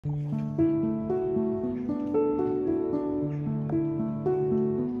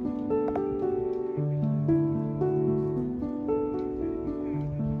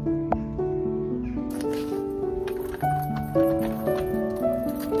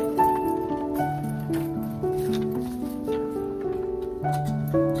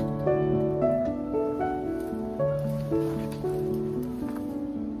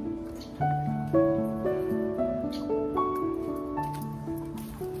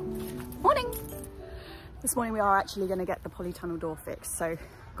Morning! This morning we are actually going to get the polytunnel door fixed, so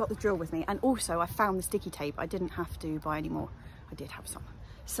got the drill with me, and also I found the sticky tape. I didn't have to buy any more. I did have some.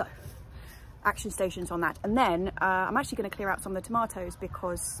 So, action stations on that. And then I'm actually going to clear out some of the tomatoes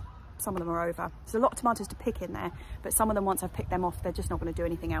because some of them are over. There's a lot of tomatoes to pick in there, but some of them, once I've picked them off, they're just not going to do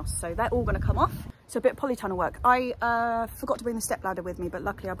anything else. So they're all going to come off. So a bit of polytunnel work. I forgot to bring the step ladder with me, but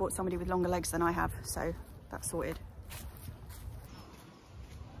luckily I bought somebody with longer legs than I have, so that's sorted.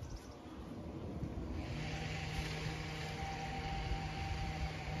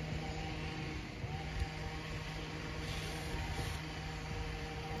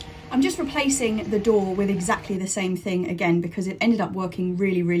 I'm just replacing the door with exactly the same thing again because it ended up working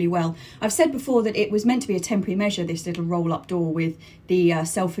really, really well. I've said before that it was meant to be a temporary measure, this little roll-up door with the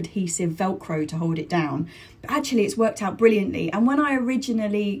self-adhesive velcro to hold it down. But actually it's worked out brilliantly. And when I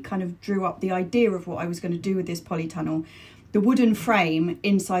originally kind of drew up the idea of what I was going to do with this polytunnel, the wooden frame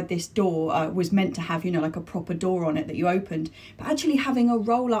inside this door was meant to have, you know, like a proper door on it that you opened. But actually having a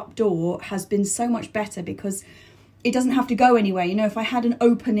roll-up door has been so much better because it doesn't have to go anywhere. You know, if I had an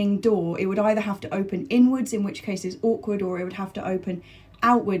opening door, it would either have to open inwards, in which case it's awkward, or it would have to open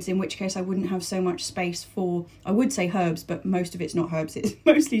outwards, in which case I wouldn't have so much space for, I would say herbs, but most of it's not herbs, it's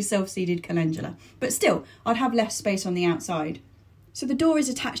mostly self-seeded calendula. But still, I'd have less space on the outside. So the door is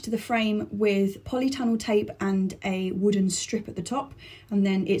attached to the frame with polytunnel tape and a wooden strip at the top, and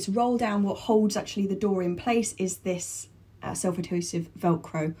then it's rolled down. What holds actually the door in place is this self-adhesive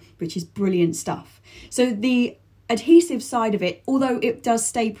velcro, which is brilliant stuff. So the adhesive side of it, although it does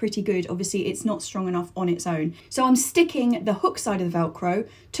stay pretty good, obviously it's not strong enough on its own. So I'm sticking the hook side of the velcro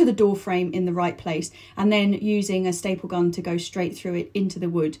to the door frame in the right place, and then using a staple gun to go straight through it into the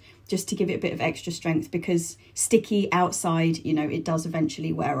wood, just to give it a bit of extra strength, because sticky outside, you know, it does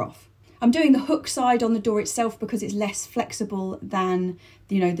eventually wear off. I'm doing the hook side on the door itself because it's less flexible than,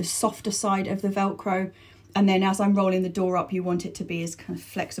 you know, the softer side of the velcro. And then as I'm rolling the door up, you want it to be as kind of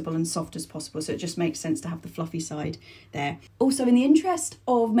flexible and soft as possible. So it just makes sense to have the fluffy side there. Also, in the interest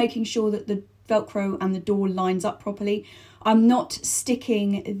of making sure that the Velcro and the door lines up properly, I'm not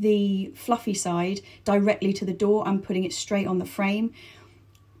sticking the fluffy side directly to the door. I'm putting it straight on the frame.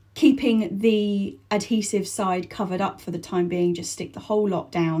 Keeping the adhesive side covered up for the time being, just stick the whole lot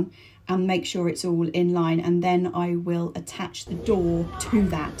down and make sure it's all in line. And then I will attach the door to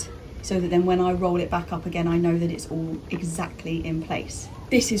that, so that then when I roll it back up again, I know that it's all exactly in place.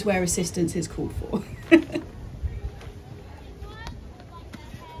 This is where assistance is called for.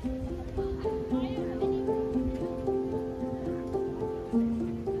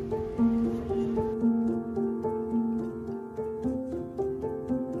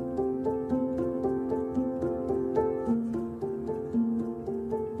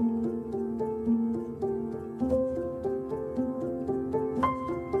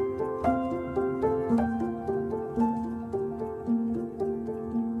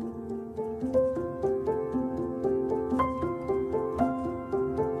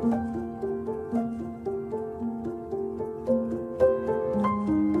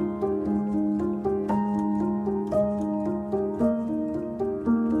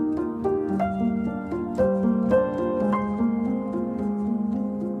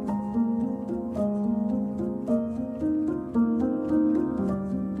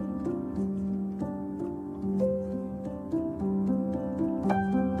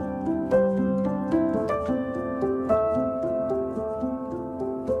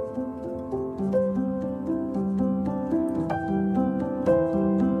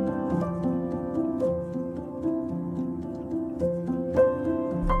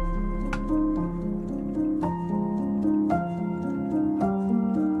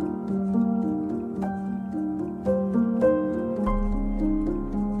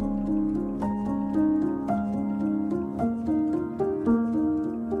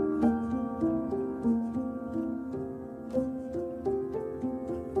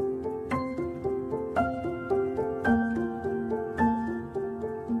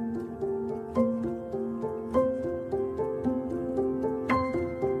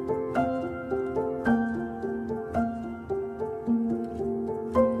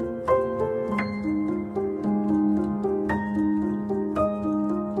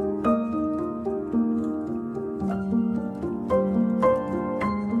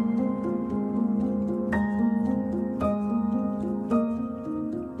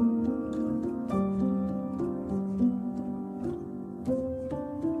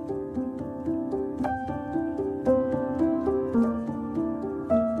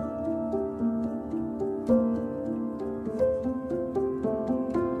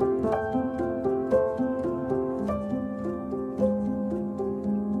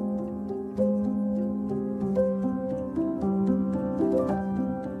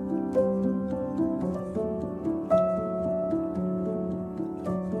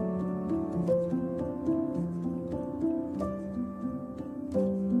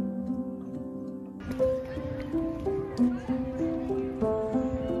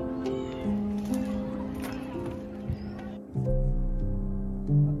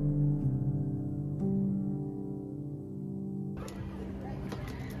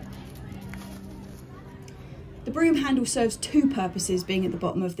 The broom handle serves two purposes being at the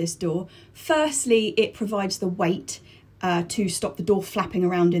bottom of this door. Firstly, it provides the weight to stop the door flapping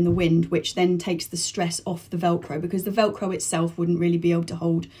around in the wind, which then takes the stress off the Velcro, because the Velcro itself wouldn't really be able to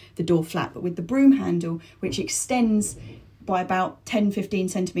hold the door flat. But with the broom handle, which extends by about 10-15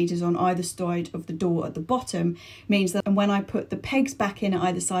 centimetres on either side of the door at the bottom, means that when I put the pegs back in at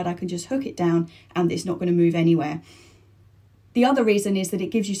either side, I can just hook it down and it's not going to move anywhere. The other reason is that it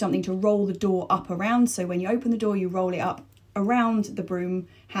gives you something to roll the door up around. So when you open the door, you roll it up around the broom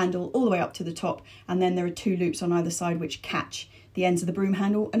handle all the way up to the top, and then there are two loops on either side which catch the ends of the broom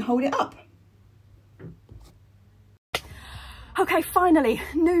handle and hold it up. Okay, finally,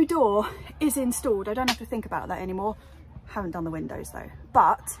 new door is installed. I don't have to think about that anymore. Haven't done the windows though,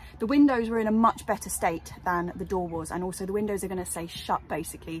 but the windows were in a much better state than the door was, and also the windows are going to stay shut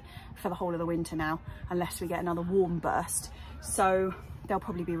basically for the whole of the winter now, unless we get another warm burst. So they'll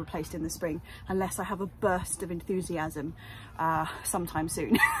probably be replaced in the spring, unless I have a burst of enthusiasm sometime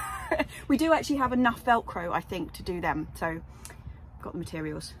soon. We do actually have enough Velcro, I think, to do them, so I've got the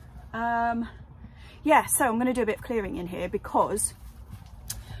materials. Yeah, so I'm going to do a bit of clearing in here, because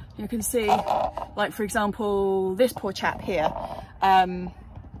you can see, like for example, this poor chap here,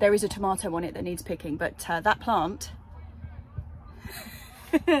 there is a tomato on it that needs picking, but that plant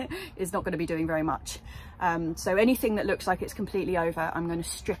is not going to be doing very much. So anything that looks like it's completely over, I'm going to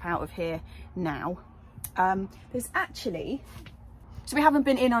strip out of here now. There's actually, so we haven't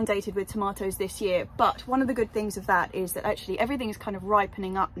been inundated with tomatoes this year, but one of the good things of that is that actually everything is kind of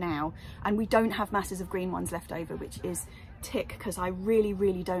ripening up now, and we don't have masses of green ones left over, which is tick, because I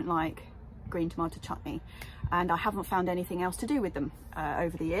really don't like green tomato chutney, and I haven't found anything else to do with them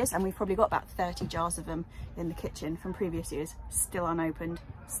over the years, and we've probably got about 30 jars of them in the kitchen from previous years, still unopened,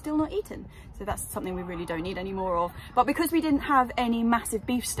 still not eaten. So that's something we really don't need any more of. But because we didn't have any massive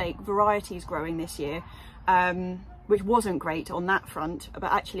beefsteak varieties growing this year, which wasn't great on that front,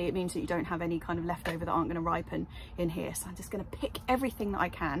 but actually it means that you don't have any kind of leftover that aren't going to ripen in here. So I'm just going to pick everything that I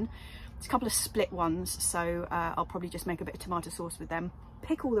can. There's a couple of split ones, so I'll probably just make a bit of tomato sauce with them,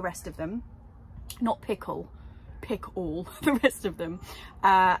 pick all the rest of them, not pickle, pick all the rest of them,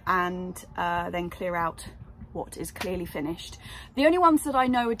 and then clear out what is clearly finished. The only ones that I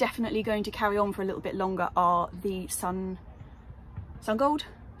know are definitely going to carry on for a little bit longer are the sun gold,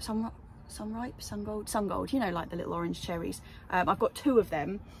 you know, like the little orange cherries. I've got two of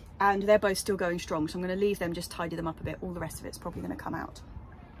them and they're both still going strong, so I'm going to leave them, just tidy them up a bit. All the rest of it's probably going to come out.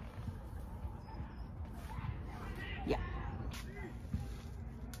 Yeah.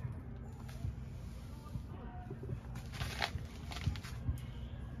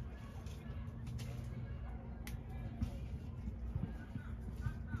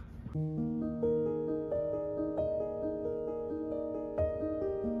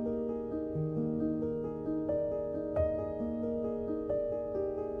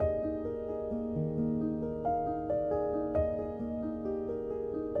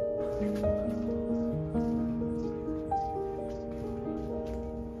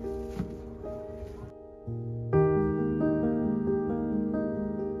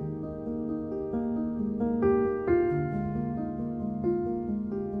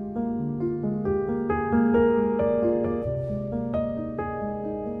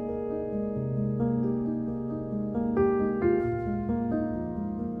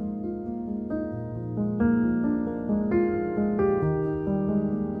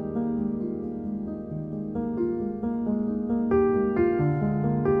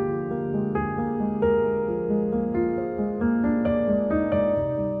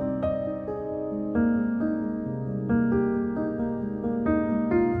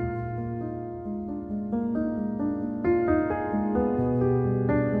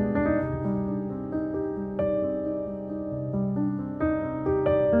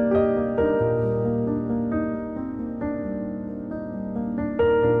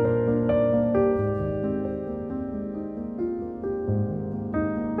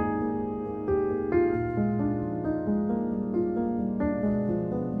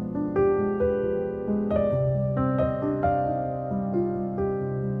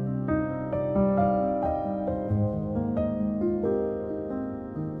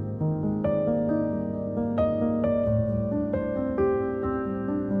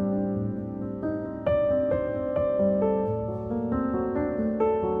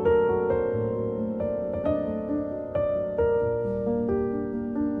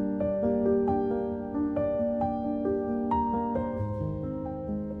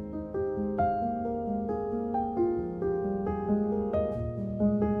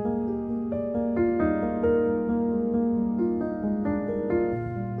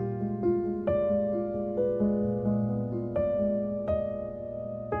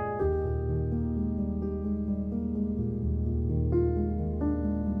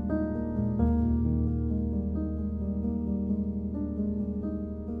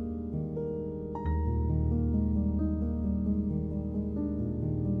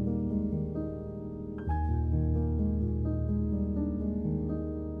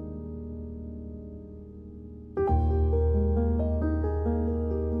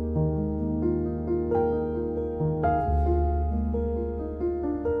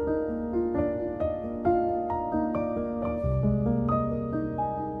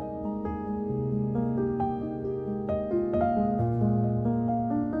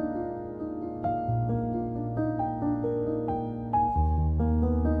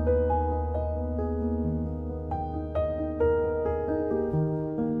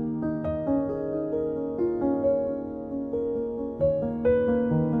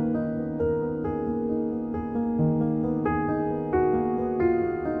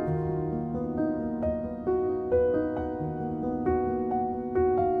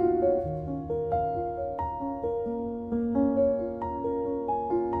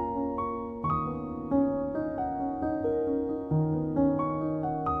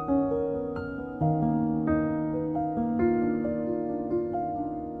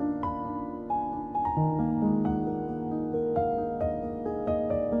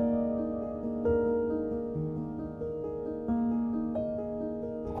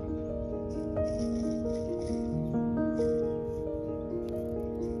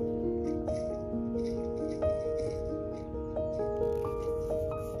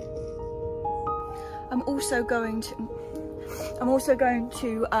 I'm also going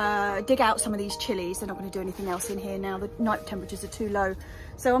to dig out some of these chilies. They're not going to do anything else in here now. The night temperatures are too low.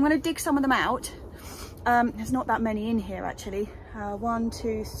 So I'm going to dig some of them out. There's not that many in here actually. 1,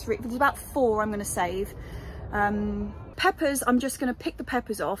 2, 3, there's about 4 I'm going to save. Peppers, I'm just going to pick the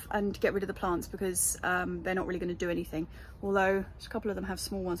peppers off and get rid of the plants because they're not really going to do anything. Although a couple of them have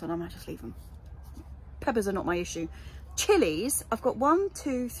small ones on, I might just leave them. Peppers are not my issue. Chilies, I've got 1,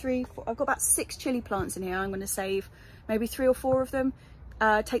 2, 3, 4, I've got about 6 chili plants in here. I'm going to save maybe 3 or 4 of them,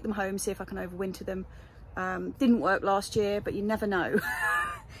 take them home, see if I can overwinter them. Didn't work last year, but you never know.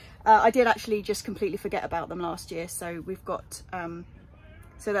 I did actually just completely forget about them last year, so we've got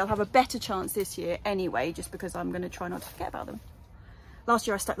so they'll have a better chance this year anyway, just because I'm going to try not to forget about them. Last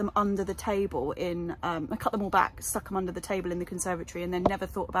year I stuck them under the table in, I cut them all back, stuck them under the table in the conservatory, and then never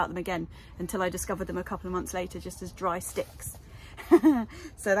thought about them again until I discovered them a couple of months later just as dry sticks.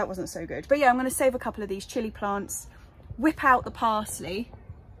 So that wasn't so good. But yeah, I'm going to save a couple of these chili plants, whip out the parsley,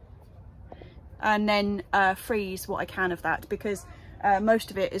 and then freeze what I can of that, because most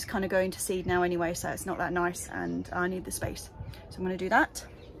of it is kind of going to seed now anyway, so it's not that nice and I need the space. So I'm going to do that.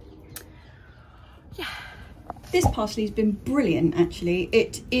 Yeah. This parsley's been brilliant actually.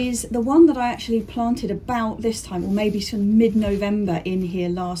 It is the one that I actually planted about this time, or maybe some mid-November in here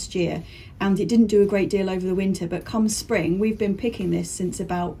last year, and it didn't do a great deal over the winter, but come spring we've been picking this since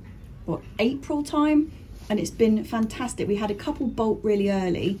about, what, April time, and it's been fantastic. We had a couple bolt really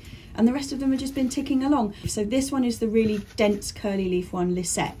early and the rest of them have just been ticking along. So this one is the really dense curly leaf one,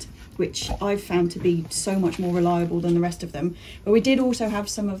 Lisette, which I've found to be so much more reliable than the rest of them. But we did also have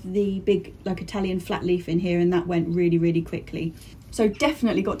some of the big, like, Italian flat leaf in here, and that went really, really quickly. So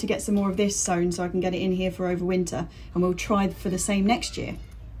definitely got to get some more of this sown so I can get it in here for overwinter, and we'll try for the same next year.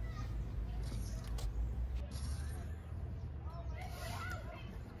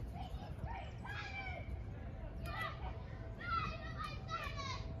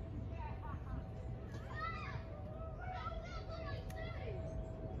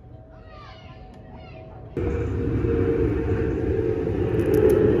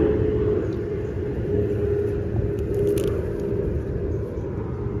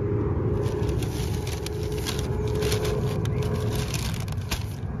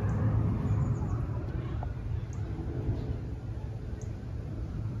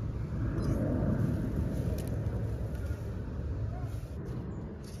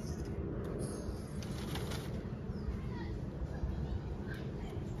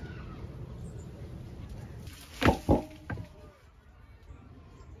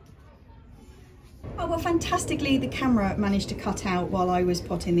 Oh, well, fantastically the camera managed to cut out while I was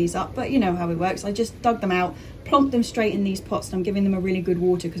potting these up, but you know how it works. I just dug them out, plonked them straight in these pots, and I'm giving them a really good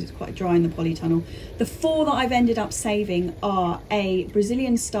water because it's quite dry in the polytunnel. The 4 that I've ended up saving are a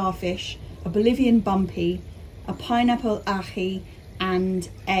Brazilian starfish, a Bolivian bumpy, a pineapple ají, and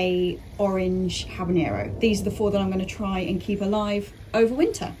a orange habanero. These are the 4 that I'm going to try and keep alive over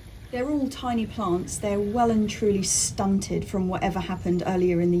winter. They're all tiny plants. They're well and truly stunted from whatever happened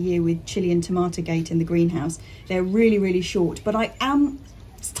earlier in the year with chili and tomato gate in the greenhouse. They're really, really short, but I am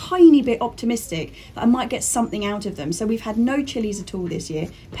a tiny bit optimistic that I might get something out of them. So we've had no chilies at all this year.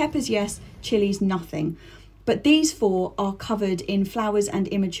 Peppers, yes, chilies, nothing. But these 4 are covered in flowers and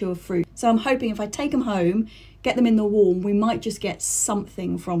immature fruit. So I'm hoping if I take them home, get them in the warm, we might just get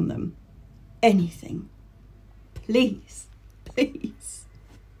something from them. Anything. Please, please.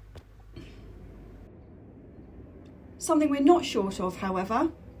 Something we're not short of, however,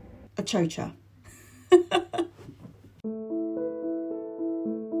 Achocha.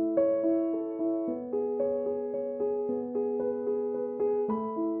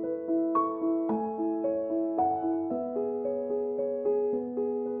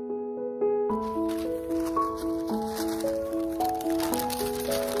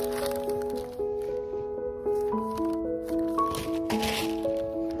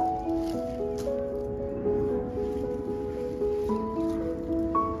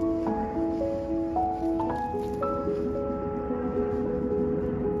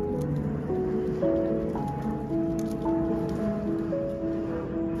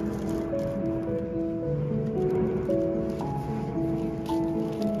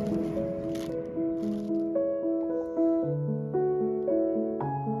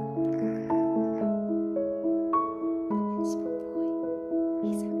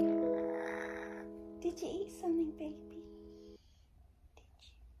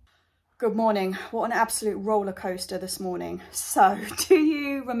 Good morning. What an absolute roller coaster this morning. So, do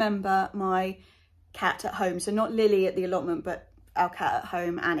you remember my cat at home? So not Lily at the allotment, but our cat at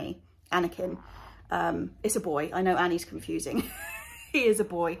home, Anakin. It's a boy. I know Annie's confusing. He is a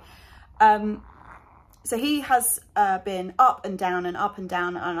boy. So he has been up and down and up and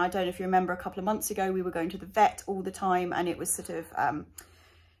down. And I don't know if you remember, a couple of months ago, we were going to the vet all the time, and it was sort of,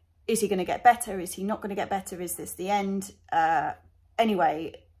 is he going to get better? Is he not going to get better? Is this the end?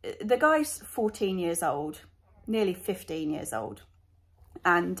 Anyway, the guy's 14 years old, nearly 15 years old.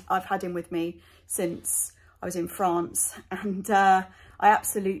 And I've had him with me since I was in France, and I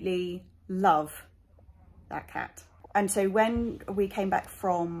absolutely love that cat. And so when we came back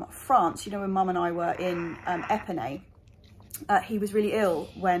from France, you know, when Mum and I were in Epinay, he was really ill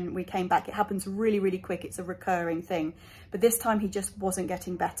when we came back. It happens really, really quick. It's a recurring thing. But this time he just wasn't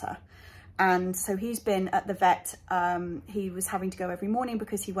getting better. And so he's been at the vet. He was having to go every morning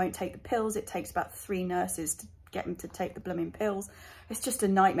because he won't take the pills. It takes about 3 nurses to get him to take the blooming pills. It's just a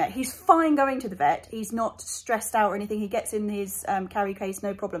nightmare. He's fine going to the vet. He's not stressed out or anything. He gets in his carry case,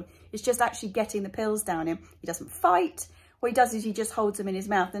 no problem. It's just actually getting the pills down him. He doesn't fight. What he does is he just holds them in his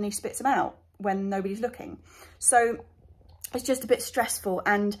mouth and he spits them out when nobody's looking. So it's just a bit stressful,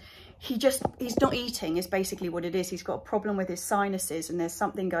 and he's not eating is basically what it is. He's got a problem with his sinuses, and there's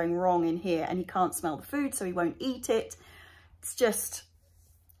something going wrong in here, and he can't smell the food, so he won't eat it. It's just,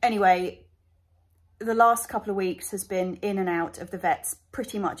 anyway, the last couple of weeks has been in and out of the vets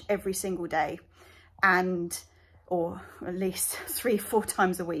pretty much every single day, or at least 3-4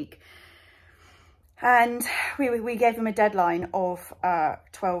 times a week. And we gave him a deadline of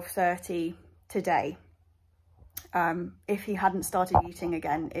 12:30 today. If he hadn't started eating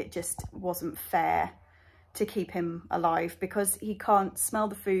again, it just wasn't fair to keep him alive, because he can't smell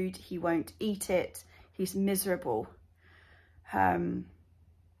the food, he won't eat it, he's miserable.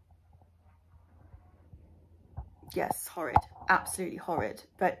 Yes, horrid, absolutely horrid.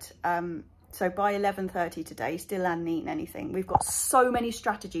 But so by 11:30 today, still hadn't eaten anything. We've got so many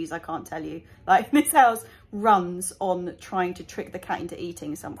strategies, I can't tell you. Like, this house runs on trying to trick the cat into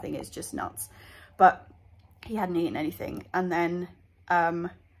eating something. It's just nuts. But he hadn't eaten anything, and then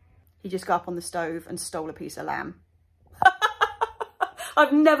he just got up on the stove and stole a piece of lamb.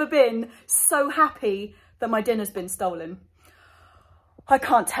 I've never been so happy that my dinner's been stolen. I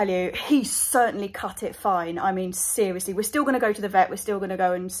can't tell you, he certainly cut it fine. I mean, seriously, we're still going to go to the vet. We're still going to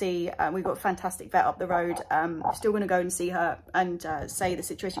go and see, we've got a fantastic vet up the road. We're still going to go and see her and say the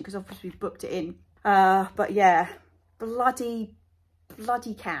situation, because obviously we've booked it in. But yeah, bloody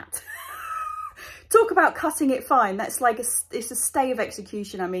cat. Talk about cutting it fine. That's like, it's a stay of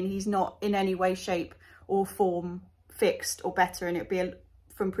execution. I mean, he's not in any way, shape or form fixed or better. And it'd be,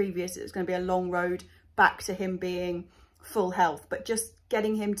 from previous, it's going to be a long road back to him being full health. But just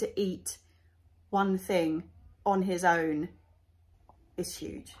getting him to eat one thing on his own is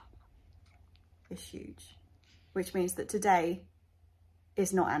huge. It's huge. Which means that today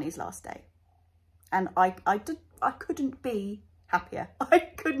is not Annie's last day. And I couldn't be happier. I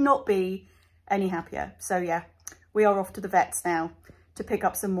could not be any happier. So yeah, we are off to the vets now to pick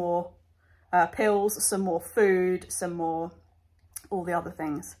up some more pills, some more food, some more all the other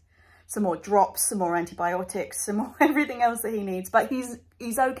things, some more drops, some more antibiotics, some more everything else that he needs. But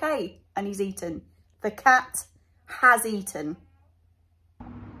he's okay, and he's eaten. The cat has eaten.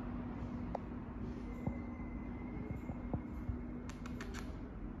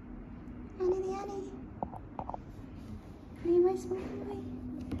 Annie. Are you my small boy?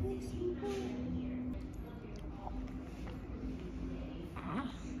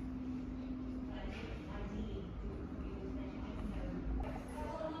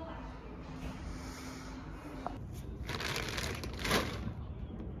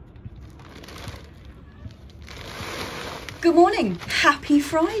 Good morning, happy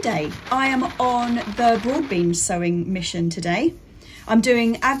Friday. I am on the Broadbeans sowing mission today. I'm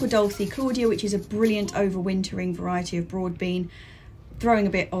doing Agrodolce Claudia, which is a brilliant overwintering variety of broadbean, throwing a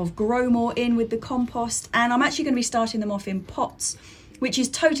bit of Growmore in with the compost, and I'm actually going to be starting them off in pots, which is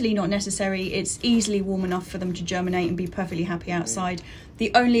totally not necessary. It's easily warm enough for them to germinate and be perfectly happy outside.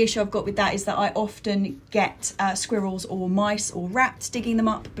 The only issue I've got with that is that I often get squirrels or mice or rats digging them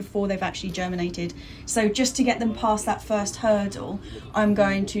up before they've actually germinated. So just to get them past that first hurdle, I'm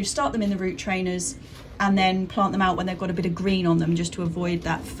going to start them in the root trainers and then plant them out when they've got a bit of green on them, just to avoid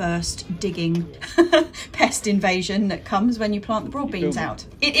that first digging pest invasion that comes when you plant the broadbeans out.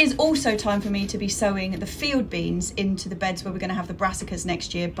 It is also time for me to be sowing the field beans into the beds where we're going to have the brassicas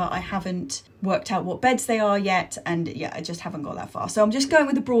next year, but I haven't worked out what beds they are yet, and yeah, I just haven't got that far. So I'm just going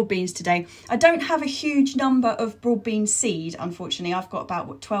with the Broadbeans today. I don't have a huge number of Broadbean seed, unfortunately. I've got about,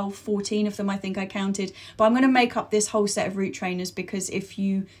 what, 12, 14 of them, I think I counted. But I'm going to make up this whole set of root trainers because if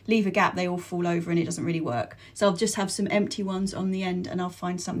you leave a gap, they all fall over and it doesn't really work. So I'll just have some empty ones on the end and I'll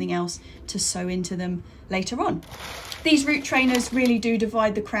find something else to sow into them later on. These root trainers really do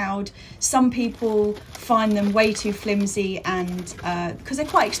divide the crowd. Some people find them way too flimsy and because they're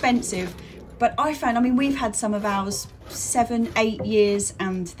quite expensive. But I found, I mean, we've had some of ours 7, 8 years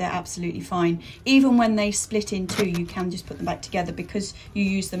and they're absolutely fine. Even when they split in two, you can just put them back together because you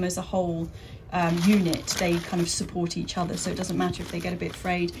use them as a whole unit. They kind of support each other, so it doesn't matter if they get a bit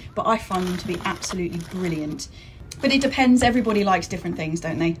frayed. But I find them to be absolutely brilliant. But it depends, everybody likes different things,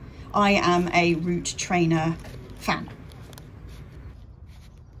 don't they? I am a root trainer fan.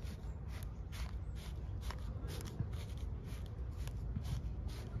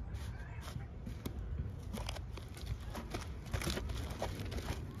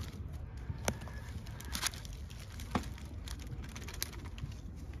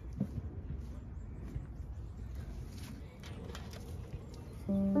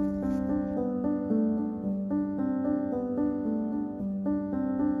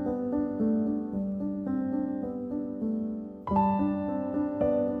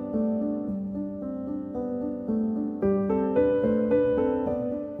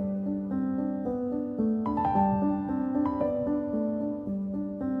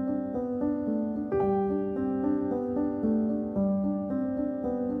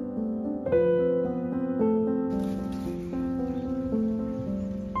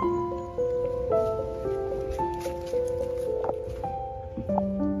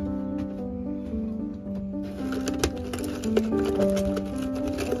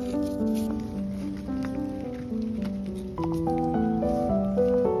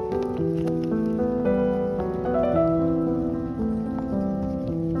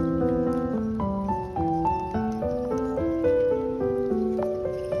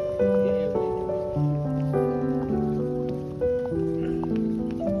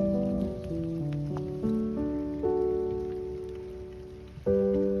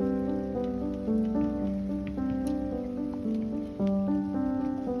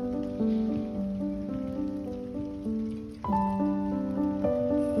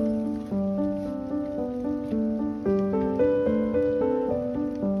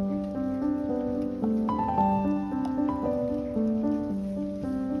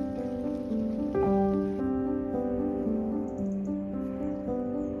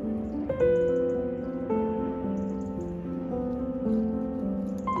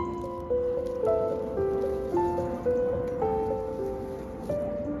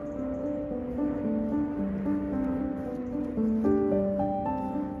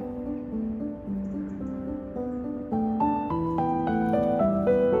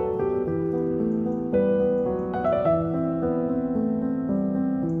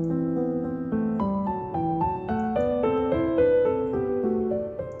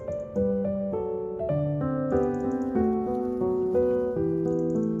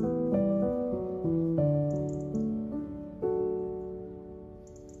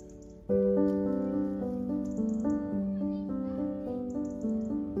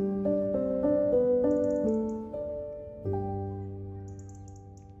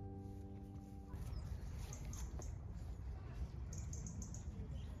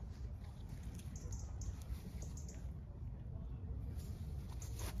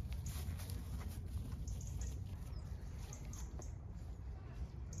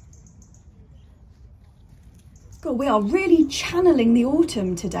 God, we are really channeling the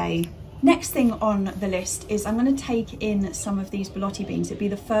autumn today. Next thing on the list is I'm going to take in some of these Borlotti beans. It'll be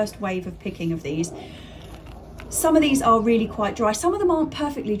the first wave of picking of these. Some of these are really quite dry. Some of them aren't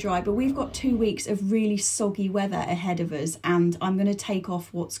perfectly dry, but we've got 2 weeks of really soggy weather ahead of us, and I'm going to take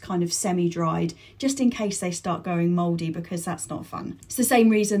off what's kind of semi-dried just in case they start going mouldy, because that's not fun. It's the same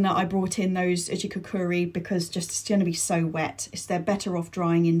reason that I brought in those Uchiku Kuri, because just it's going to be so wet. They're better off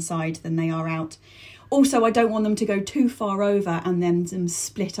drying inside than they are out. Also, I don't want them to go too far over and then them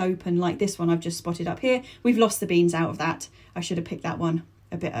split open like this one I've just spotted up here. We've lost the beans out of that. I should have picked that one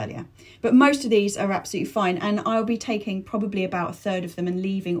a bit earlier. But most of these are absolutely fine, and I'll be taking probably about 1/3 of them and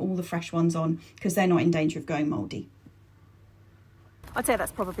leaving all the fresh ones on because they're not in danger of going mouldy. I'd say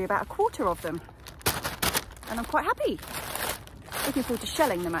that's probably about 1/4 of them, and I'm quite happy. Looking forward to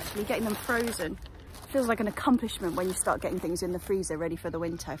shelling them, actually, getting them frozen. Feels like an accomplishment when you start getting things in the freezer ready for the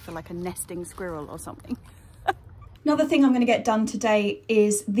winter. I feel like a nesting squirrel or something. Another thing I'm going to get done today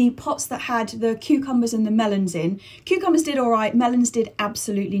is the pots that had the cucumbers and the melons in. Cucumbers did all right, melons did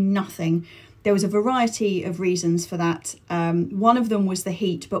absolutely nothing. There was a variety of reasons for that. One of them was the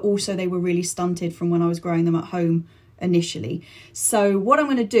heat, but also they were really stunted from when I was growing them at home initially. So what I'm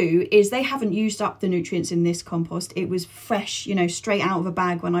going to do is, they haven't used up the nutrients in this compost. It was fresh, you know, straight out of a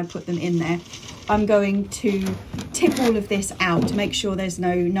bag when I put them in there. I'm going to tip all of this out to make sure there's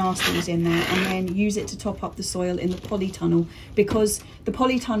no nasties in there, and then use it to top up the soil in the polytunnel, because the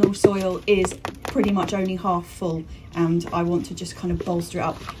polytunnel soil is pretty much only half full and I want to just kind of bolster it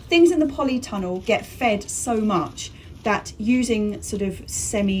up. Things in the polytunnel get fed so much that using sort of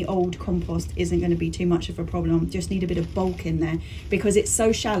semi-old compost isn't going to be too much of a problem. Just need a bit of bulk in there because it's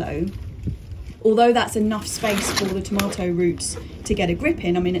so shallow. Although that's enough space for the tomato roots to get a grip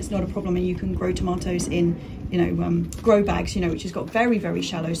in, I mean, it's not a problem, and you can grow tomatoes in, you know, grow bags, you know, which has got very, very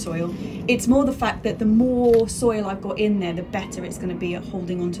shallow soil. It's more the fact that the more soil I've got in there, the better it's going to be at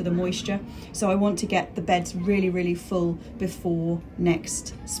holding onto the moisture. So I want to get the beds really, really full before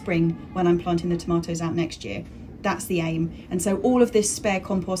next spring when I'm planting the tomatoes out next year. That's the aim. And so all of this spare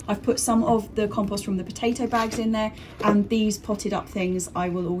compost, I've put some of the compost from the potato bags in there, and these potted up things I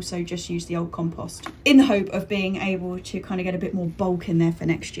will also just use the old compost in the hope of being able to kind of get a bit more bulk in there for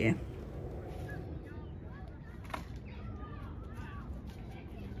next year.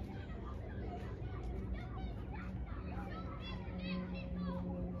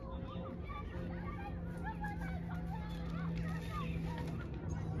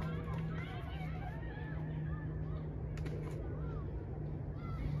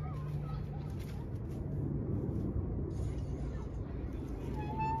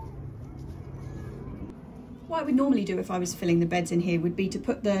 What I would normally do if I was filling the beds in here would be to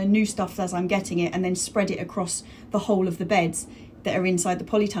put the new stuff as I'm getting it and then spread it across the whole of the beds that are inside the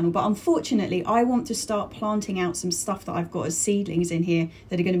polytunnel. But unfortunately, I want to start planting out some stuff that I've got as seedlings in here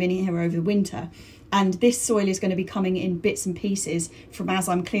that are going to be in here over the winter. And this soil is going to be coming in bits and pieces from as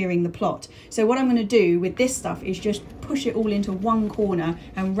I'm clearing the plot. So what I'm going to do with this stuff is just push it all into one corner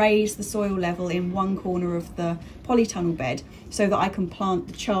and raise the soil level in one corner of the polytunnel bed so that I can plant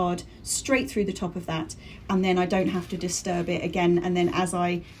the chard straight through the top of that, and then I don't have to disturb it again. And then as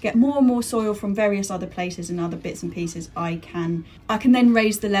I get more and more soil from various other places and other bits and pieces, I can then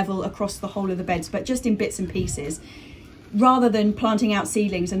raise the level across the whole of the beds, but just in bits and pieces, rather than planting out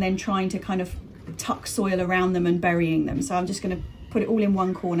seedlings and then trying to kind of tuck soil around them and burying them. So I'm just going to put it all in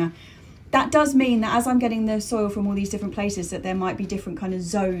one corner. That does mean that as I'm getting the soil from all these different places, that there might be different kind of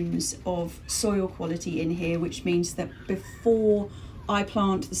zones of soil quality in here, which means that before I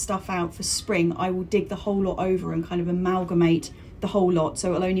plant the stuff out for spring, I will dig the whole lot over and kind of amalgamate the whole lot.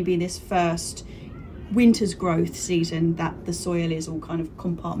 So it'll only be this first winter's growth season that the soil is all kind of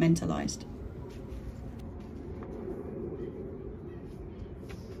compartmentalized.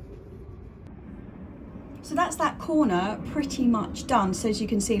 So that's that corner pretty much done. So as you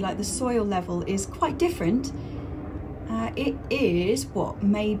can see, like, the soil level is quite different. It is, what,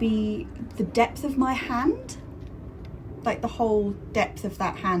 maybe the depth of my hand? Like the whole depth of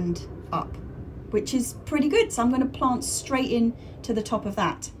that hand up, which is pretty good. So I'm going to plant straight in to the top of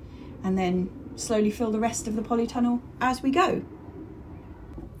that and then slowly fill the rest of the polytunnel as we go.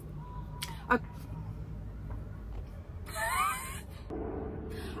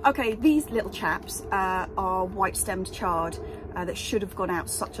 Okay, these little chaps are white-stemmed chard that should have gone out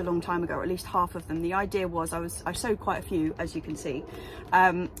such a long time ago, or at least half of them. The idea was I sowed quite a few, as you can see,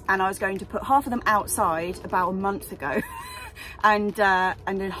 and I was going to put half of them outside about a month ago and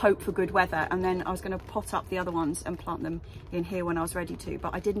then hope for good weather, and then I was going to pot up the other ones and plant them in here when I was ready to,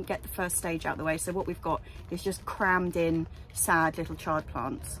 but I didn't get the first stage out of the way. So what we've got is just crammed in sad little chard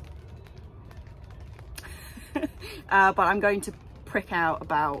plants. But I'm going to prick out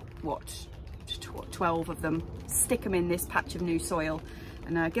about, what, 12 of them, stick them in this patch of new soil,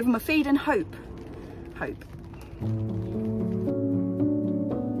 and give them a feed and hope.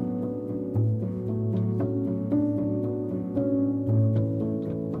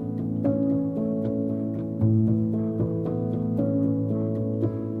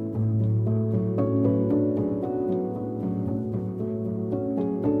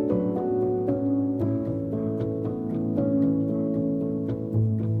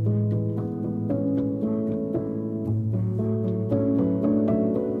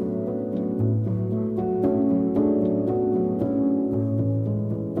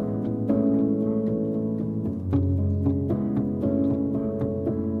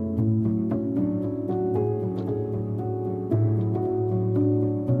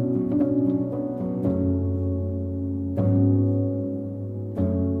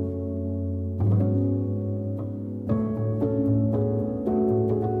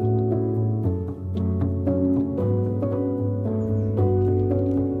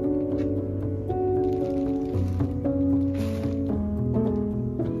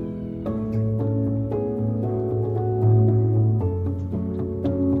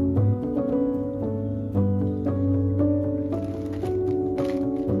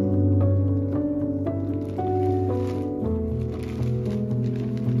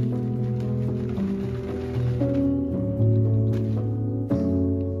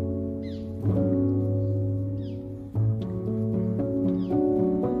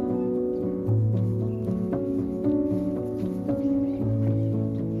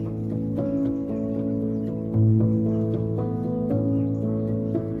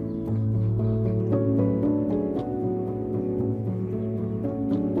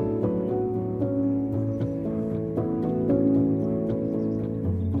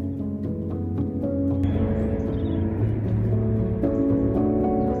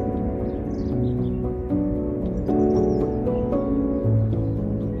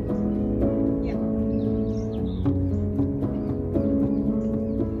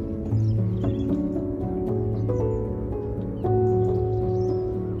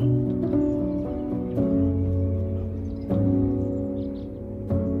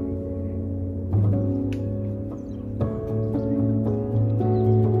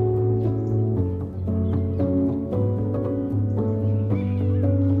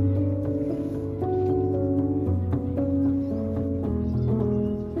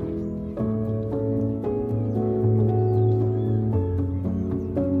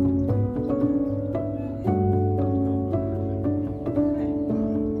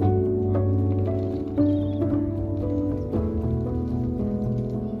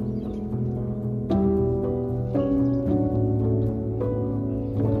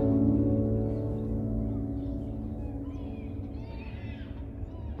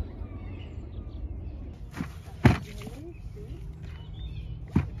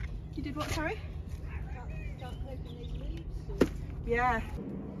 Did what, sorry? Yeah.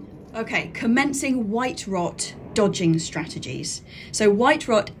 Okay, commencing white rot dodging strategies. So white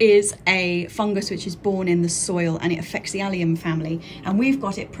rot is a fungus which is born in the soil and it affects the allium family, and we've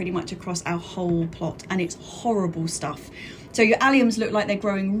got it pretty much across our whole plot, and it's horrible stuff. So your alliums look like they're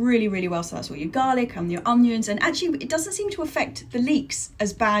growing really, really well. So that's all your garlic and your onions, and actually it doesn't seem to affect the leeks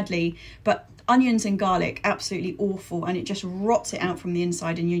as badly, but onions and garlic, absolutely awful, and it just rots it out from the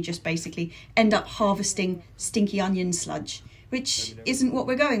inside, and you just basically end up harvesting stinky onion sludge, which isn't what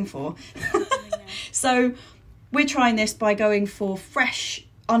we're going for. So we're trying this by going for fresh,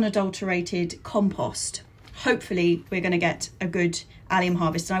 unadulterated compost. Hopefully we're going to get a good allium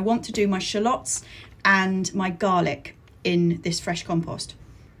harvest, and I want to do my shallots and my garlic in this fresh compost.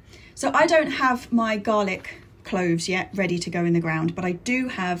 So I don't have my garlic cloves yet ready to go in the ground, but I do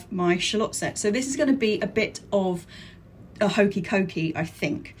have my shallot set. So this is going to be a bit of a hokey cokey, I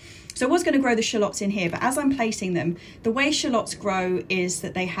think. So I was going to grow the shallots in here, but as I'm placing them, the way shallots grow is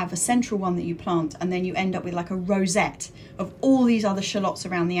that they have a central one that you plant, and then you end up with like a rosette of all these other shallots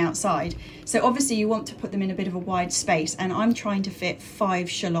around the outside. So obviously you want to put them in a bit of a wide space, and I'm trying to fit 5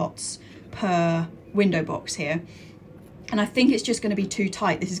 shallots per window box here. And I think it's just going to be too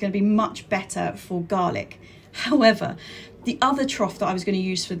tight. This is going to be much better for garlic. However, the other trough that I was going to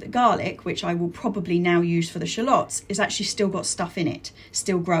use for the garlic, which I will probably now use for the shallots, is actually still got stuff in it,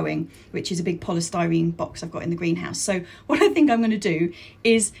 still growing, which is a big polystyrene box I've got in the greenhouse. So what I think I'm going to do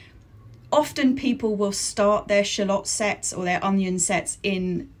is, often people will start their shallot sets or their onion sets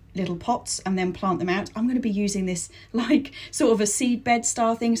in little pots and then plant them out. I'm going to be using this like sort of a seed bed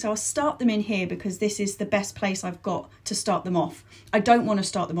style thing, so I'll start them in here because this is the best place I've got to start them off. I don't want to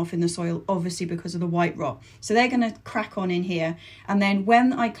start them off in the soil, obviously, because of the white rot, so they're going to crack on in here, and then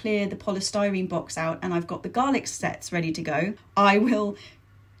when I clear the polystyrene box out and I've got the garlic sets ready to go, I will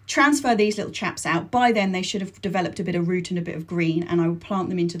transfer these little chaps out. By then they should have developed a bit of root and a bit of green, and I will plant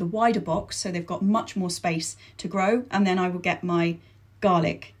them into the wider box so they've got much more space to grow, and then I will get my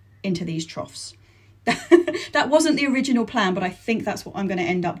garlic into these troughs. That wasn't the original plan, but I think that's what I'm going to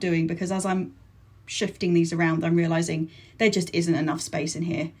end up doing, because as I'm shifting these around, I'm realizing there just isn't enough space in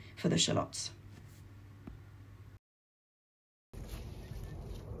here for the shallots.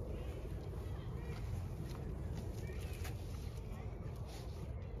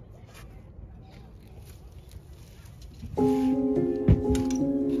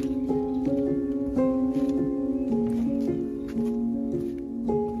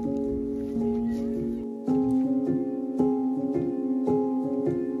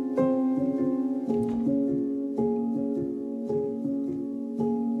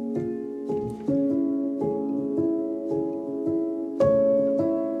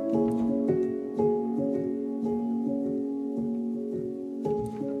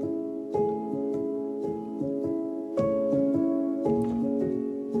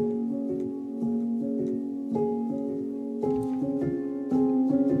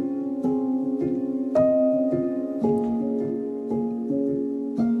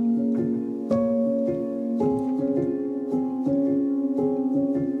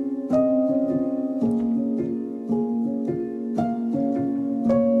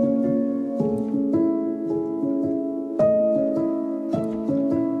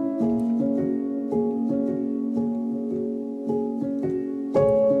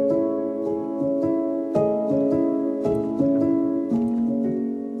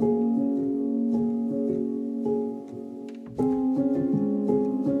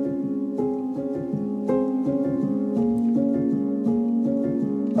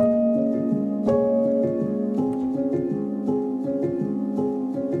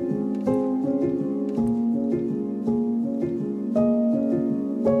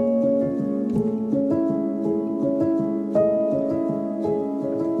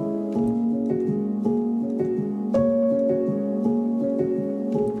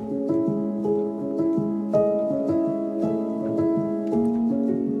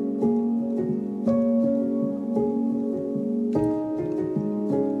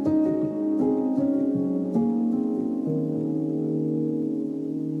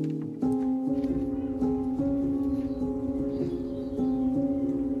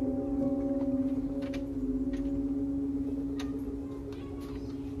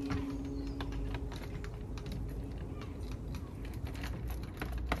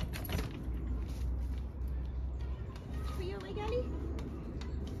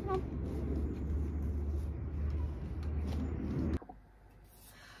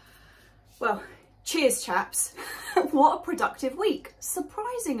 Well, cheers chaps. what a productive week.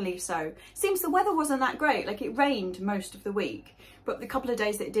 Surprisingly so. Seems the weather wasn't that great. Like, it rained most of the week, but the couple of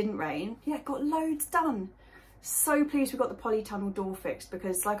days that it didn't rain, yeah, got loads done. So pleased we got the polytunnel door fixed,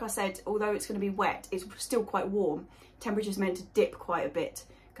 because like I said, although it's going to be wet, it's still quite warm. Temperature's meant to dip quite a bit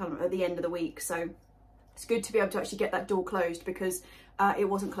kind of at the end of the week, so it's good to be able to actually get that door closed, because it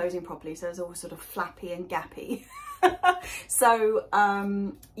wasn't closing properly, so it was all sort of flappy and gappy. So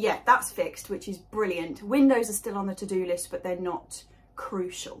yeah, that's fixed, which is brilliant. Windows are still on the to-do list, but they're not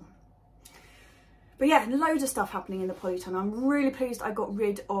crucial. But yeah, loads of stuff happening in the polytunnel. I'm really pleased I got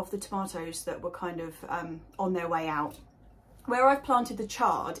rid of the tomatoes that were kind of on their way out. Where I've planted the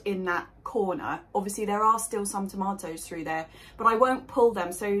chard in that corner, obviously there are still some tomatoes through there, but I won't pull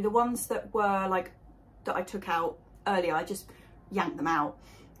them. So the ones that were like, that I took out earlier, I just yanked them out.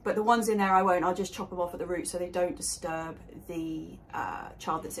 But the ones in there I won't, I'll just chop them off at the root so they don't disturb the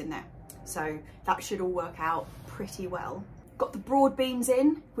chard that's in there. So that should all work out pretty well. Got the Broadbeans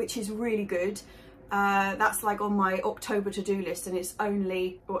in, which is really good. That's like on my October to-do list, and it's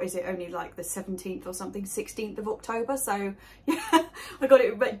only, or is it only like the 17th or something, 16th of October. So yeah, I got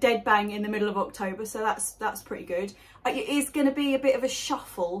it dead bang in the middle of October, so that's pretty good. It is going to be a bit of a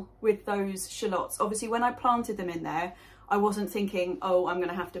shuffle with those shallots. Obviously, when I planted them in there, I wasn't thinking, oh, I'm going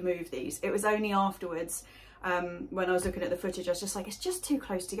to have to move these. It was only afterwards, when I was looking at the footage, I was just like, it's just too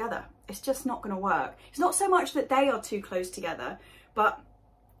close together. It's just not going to work. It's not so much that they are too close together, but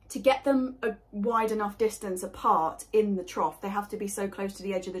to get them a wide enough distance apart in the trough, they have to be so close to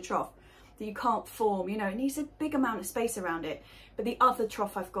the edge of the trough that you can't form, you know, it needs a big amount of space around it. But the other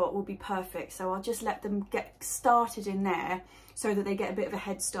trough I've got will be perfect. So I'll just let them get started in there so that they get a bit of a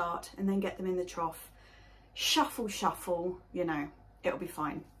head start, and then get them in the trough. Shuffle, shuffle, you know, it'll be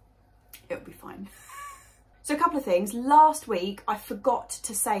fine. It'll be fine. So a couple of things. Last week, I forgot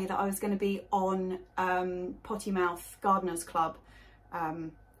to say that I was going to be on Potty Mouth Gardeners Club,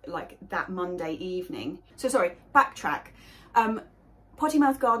 like that Monday evening. So sorry, backtrack. Potty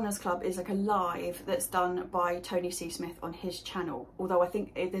Mouth Gardeners Club is like a live that's done by Tony C. Smith on his channel. Although I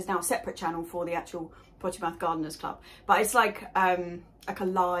think there's now a separate channel for the actual Potty Mouth Gardeners Club. But it's like a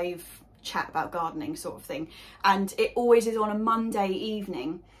live chat about gardening sort of thing. And it always is on a Monday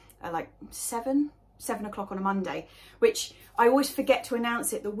evening, like 7 o'clock on a Monday, which I always forget to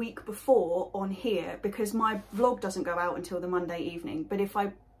announce it the week before on here, because my vlog doesn't go out until the Monday evening.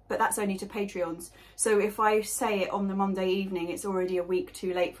 But that's only to Patreons. So if I say it on the Monday evening, it's already a week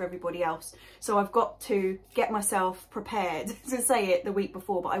too late for everybody else. So I've got to get myself prepared to say it the week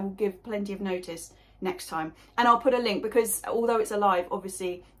before, but I will give plenty of notice next time. And I'll put a link, because although it's a live,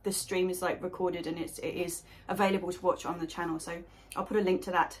 obviously the stream is like recorded and it is available to watch on the channel. So I'll put a link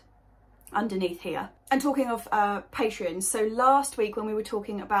to that underneath here. And talking of Patreons, so last week when we were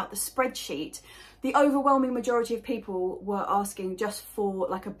talking about the spreadsheet, the overwhelming majority of people were asking just for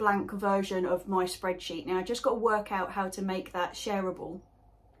like a blank version of my spreadsheet. Now I just got to work out how to make that shareable.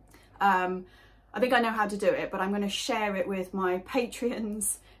 I think I know how to do it, but I'm going to share it with my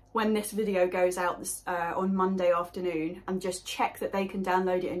Patreons when this video goes out on Monday afternoon, and just check that they can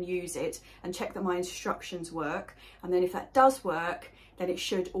download it and use it, and check that my instructions work. And then if that does work, then it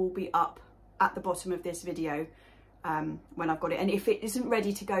should all be up at the bottom of this video when I've got it. And if it isn't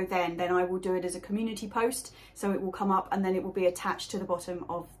ready to go then I will do it as a community post, so it will come up and then it will be attached to the bottom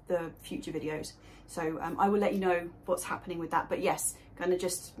of the future videos. So I will let you know what's happening with that. But yes, gonna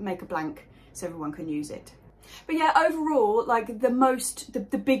just make a blank so everyone can use it. But yeah, overall, like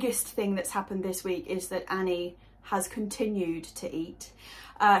the biggest thing that's happened this week is that Annie has continued to eat.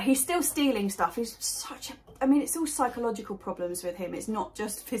 He's still stealing stuff. He's such a, I mean, it's all psychological problems with him. It's not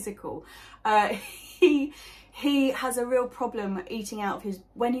just physical. He has a real problem eating out of his,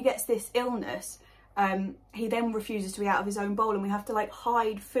 when he gets this illness, he then refuses to eat out of his own bowl, and we have to like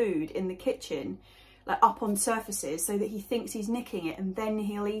hide food in the kitchen, like up on surfaces, so that he thinks he's nicking it and then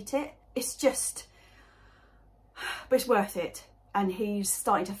he'll eat it. It's just, but it's worth it. And he's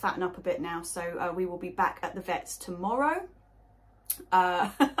starting to fatten up a bit now, so we will be back at the vet's tomorrow.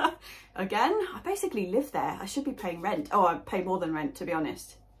 Again, I basically live there. I should be paying rent. Oh, I pay more than rent, to be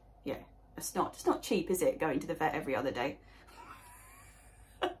honest. Yeah, it's not cheap, is it, going to the vet every other day?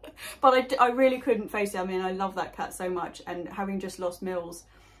 But I really couldn't face it. I mean, I love that cat so much, and having just lost Mills,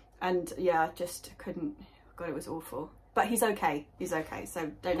 and yeah, just couldn't. God, it was awful. But he's okay. He's okay.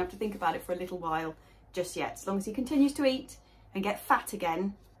 So don't have to think about it for a little while just yet. As long as he continues to eat and get fat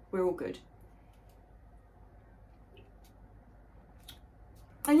again, we're all good.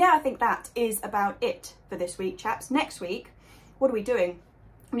 And yeah, I think that is about it for this week, chaps. Next week, what are we doing?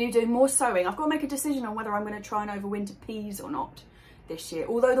 I'm going to be doing more sowing. I've got to make a decision on whether I'm going to try and overwinter peas or not this year.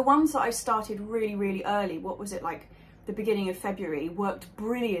 Although the ones that I started really, really early, what was it, like the beginning of February worked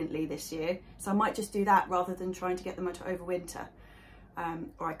brilliantly this year, so I might just do that rather than trying to get them to overwinter.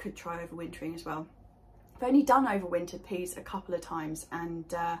 Or I could try overwintering as well. I've only done overwintered peas a couple of times, and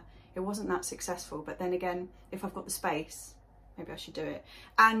it wasn't that successful, but then again, if I've got the space, maybe I should do it.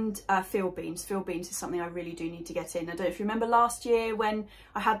 And field beans. Field beans is something I really do need to get in. I don't know if you remember last year when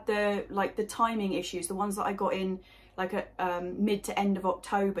I had the timing issues, the ones that I got in like at mid to end of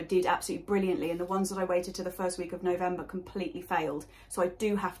October did absolutely brilliantly, and the ones that I waited to the first week of November completely failed. So I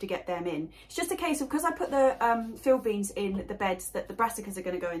do have to get them in. It's just a case of, because I put the field beans in the beds that the brassicas are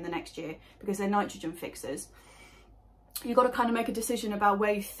going to go in the next year because they're nitrogen fixers, you've got to kind of make a decision about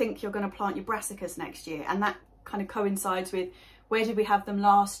where you think you're going to plant your brassicas next year, and that kind of coincides with where did we have them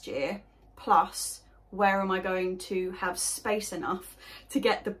last year, plus where am I going to have space enough to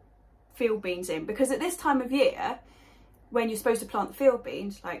get the field beans in. Because at this time of year, when you're supposed to plant the field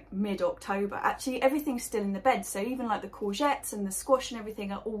beans, like mid-October, actually everything's still in the bed. So even like the courgettes and the squash and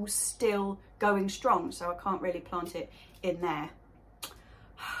everything are all still going strong. So I can't really plant it in there.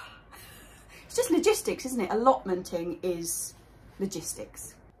 It's just logistics, isn't it? Allotmenting is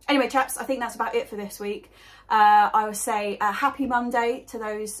logistics. Anyway, chaps, I think that's about it for this week. I would say happy Monday to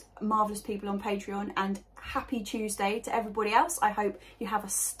those marvellous people on Patreon, and happy Tuesday to everybody else. I hope you have a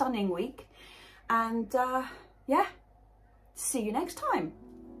stunning week. And yeah. See you next time.